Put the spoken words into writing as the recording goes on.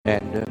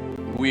And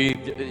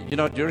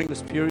during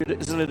this period,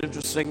 isn't it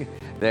interesting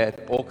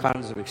that all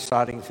kinds of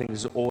exciting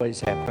things always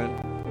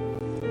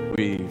happen?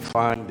 We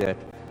find that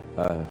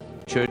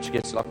church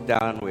gets locked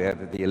down, we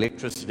have the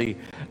electricity,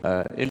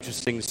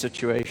 interesting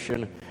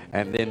situation,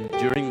 and then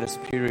during this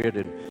period,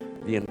 and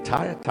the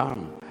entire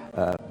time,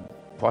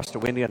 Pastor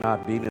Wendy and I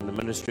have been in the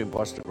ministry, and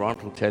Pastor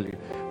Grant will tell you,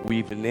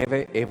 we've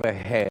never ever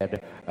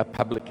had a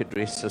public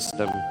address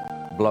system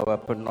blow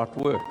up and not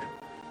work.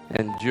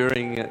 And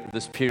during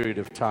this period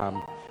of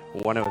time,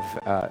 one of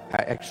our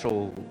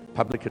actual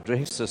public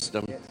address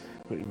system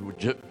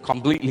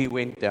completely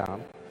went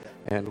down,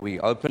 and we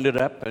opened it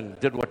up and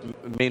did what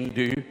men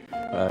do,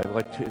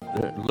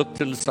 looked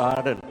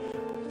inside and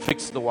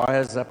fixed the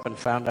wires up and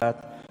found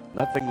out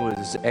nothing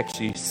was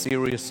actually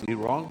seriously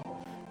wrong.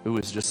 It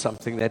was just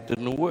something that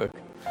didn't work.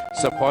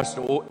 So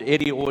Pastor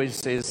Eddie always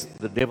says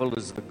the devil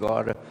is the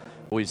god,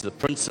 or he's the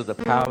prince of the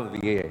power of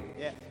the air.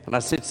 Yeah. And I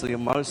said it's the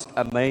most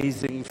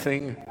amazing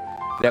thing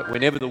that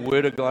whenever the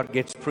word of God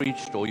gets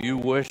preached or you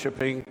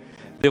worshiping,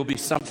 there'll be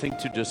something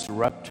to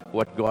disrupt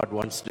what God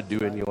wants to do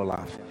in your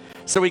life.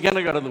 So we're going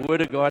to go to the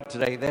word of God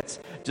today. That's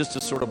just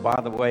a sort of by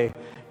the way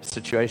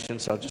situation.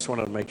 So I just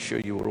wanted to make sure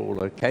you were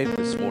all okay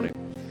this morning.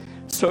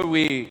 So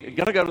we're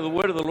going to go to the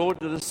word of the Lord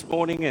this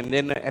morning, and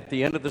then at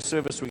the end of the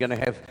service, we're going to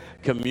have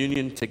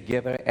communion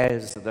together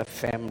as the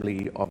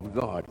family of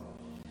God.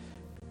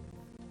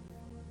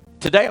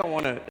 Today I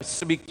want to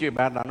speak to you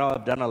about, I know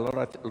I've done a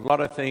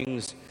lot of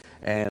things,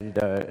 and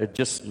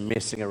just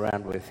messing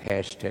around with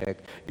hashtag.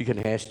 You can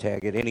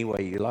hashtag it any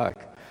way you like.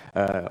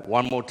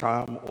 One more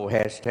time, or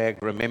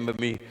hashtag remember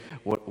me,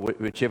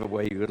 whichever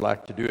way you would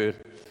like to do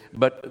it.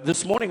 But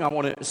this morning I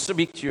want to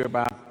speak to you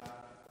about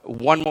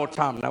one more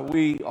time. Now,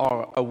 we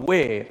are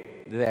aware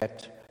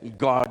that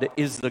God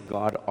is the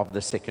God of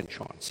the second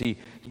chance. He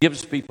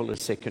gives people a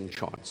second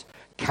chance.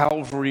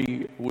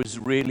 Calvary was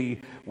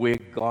really where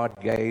God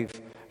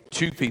gave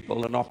two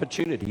people an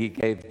opportunity. He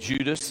gave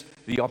Judas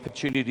the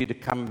opportunity to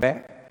come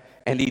back,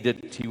 and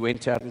he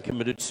went out and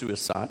committed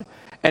suicide.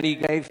 And he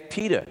gave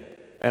Peter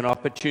an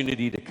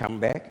opportunity to come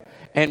back,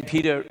 and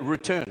Peter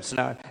returns.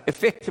 Now,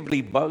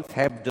 effectively, both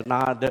have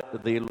denied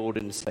their Lord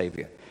and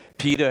Savior.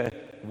 Peter,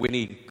 when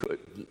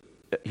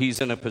he's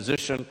in a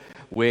position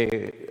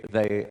where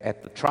they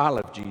at the trial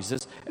of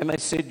Jesus, and they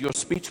said, your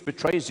speech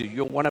betrays you,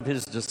 you're one of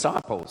his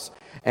disciples.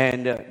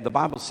 And the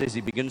Bible says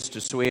he begins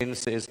to swear and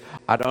says,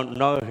 I don't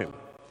know him.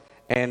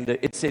 And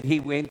it said he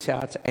went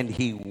out and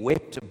he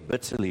wept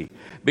bitterly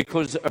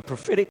because a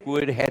prophetic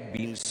word had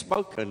been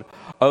spoken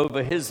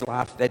over his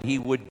life that he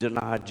would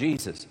deny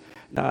Jesus.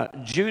 Now,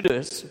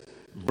 Judas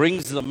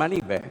brings the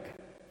money back,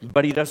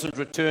 but he doesn't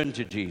return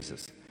to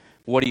Jesus.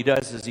 What he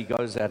does is he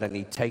goes out and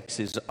he takes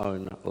his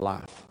own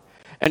life.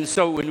 And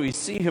so when we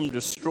see him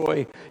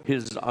destroy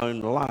his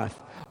own life,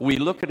 we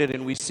look at it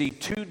and we see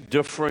two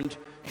different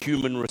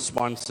human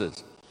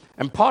responses.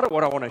 And part of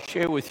what I want to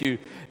share with you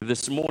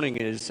this morning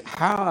is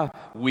how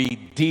we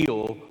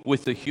deal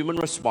with the human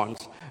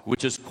response,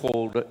 which is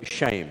called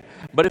shame.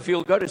 But if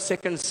you'll go to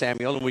 2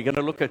 Samuel, and we're going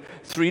to look at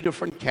three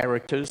different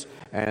characters,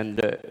 and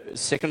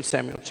 2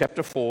 Samuel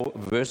chapter 4,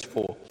 verse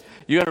 4,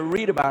 you're going to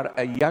read about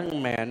a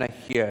young man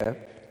here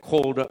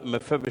called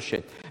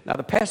Mephibosheth. Now,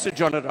 the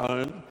passage on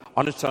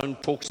its own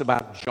talks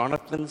about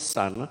Jonathan's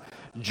son.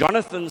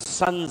 Jonathan's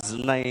son's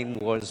name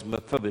was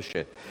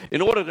Mephibosheth.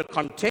 In order to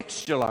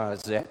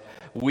contextualize that,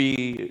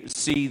 we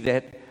see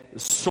that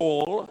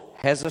Saul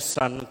has a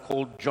son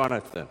called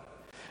Jonathan.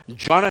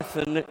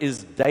 Jonathan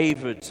is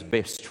David's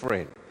best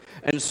friend.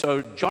 And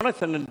so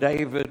Jonathan and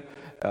David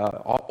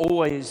are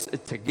always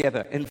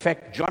together. In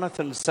fact,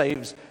 Jonathan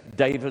saves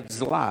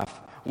David's life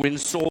when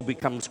Saul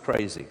becomes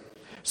crazy.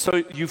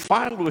 So you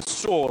find with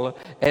Saul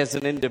as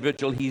an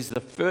individual, he's the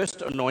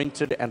first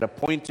anointed and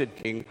appointed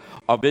king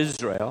of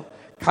Israel,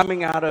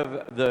 coming out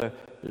of the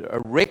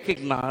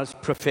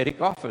recognized prophetic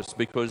office,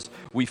 because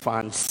we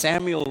find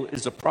Samuel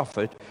is a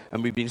prophet,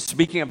 and we've been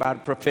speaking about a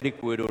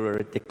prophetic word or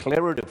a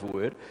declarative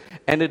word,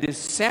 and it is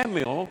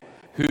Samuel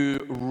who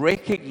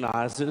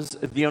recognizes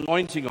the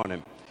anointing on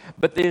him.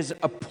 But there's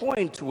a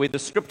point where the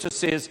scripture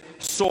says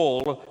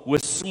Saul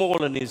was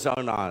small in his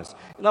own eyes.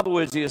 In other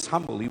words, he is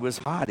humble, he was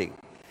hiding.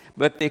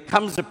 But there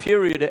comes a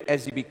period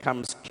as he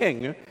becomes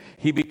king,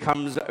 he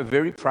becomes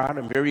very proud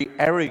and very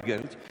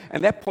arrogant.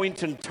 And at that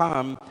point in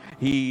time,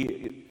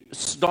 he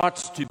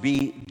starts to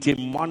be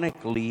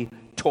demonically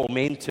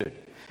tormented.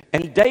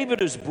 And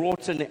David is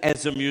brought in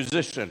as a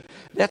musician.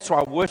 That's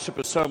why worship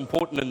is so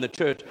important in the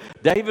church.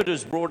 David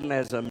is brought in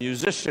as a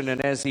musician,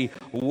 and as he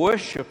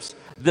worships,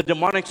 the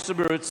demonic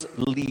spirits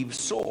leave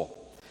Saul.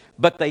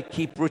 But they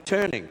keep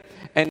returning.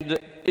 And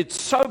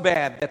it's so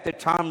bad that there are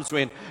times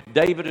when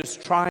David is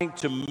trying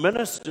to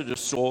minister to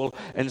Saul,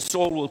 and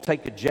Saul will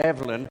take a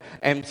javelin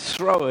and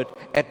throw it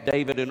at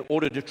David in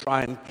order to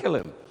try and kill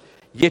him.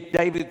 Yet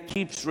David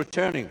keeps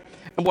returning.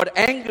 And what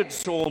angered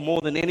Saul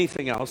more than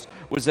anything else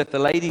was that the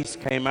ladies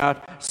came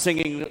out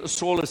singing,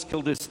 Saul has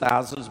killed his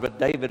thousands, but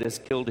David has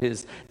killed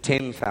his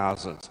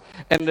 10,000s.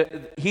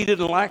 And he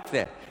didn't like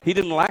that. He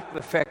didn't like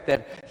the fact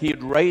that he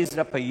had raised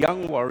up a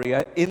young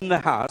warrior in the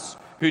house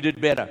who did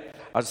better.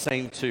 I was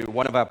saying to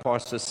one of our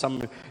pastors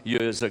some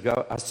years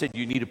ago, I said,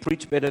 you need to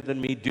preach better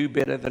than me, do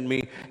better than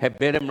me, have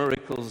better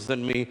miracles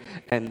than me.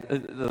 And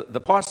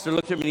the pastor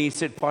looked at me and he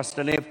said,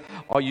 Pastor Nev,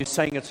 are you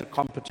saying it's a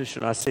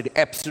competition? I said,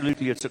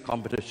 absolutely it's a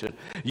competition.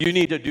 You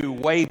need to do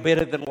way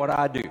better than what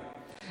I do.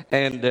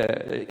 And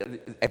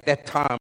at that time,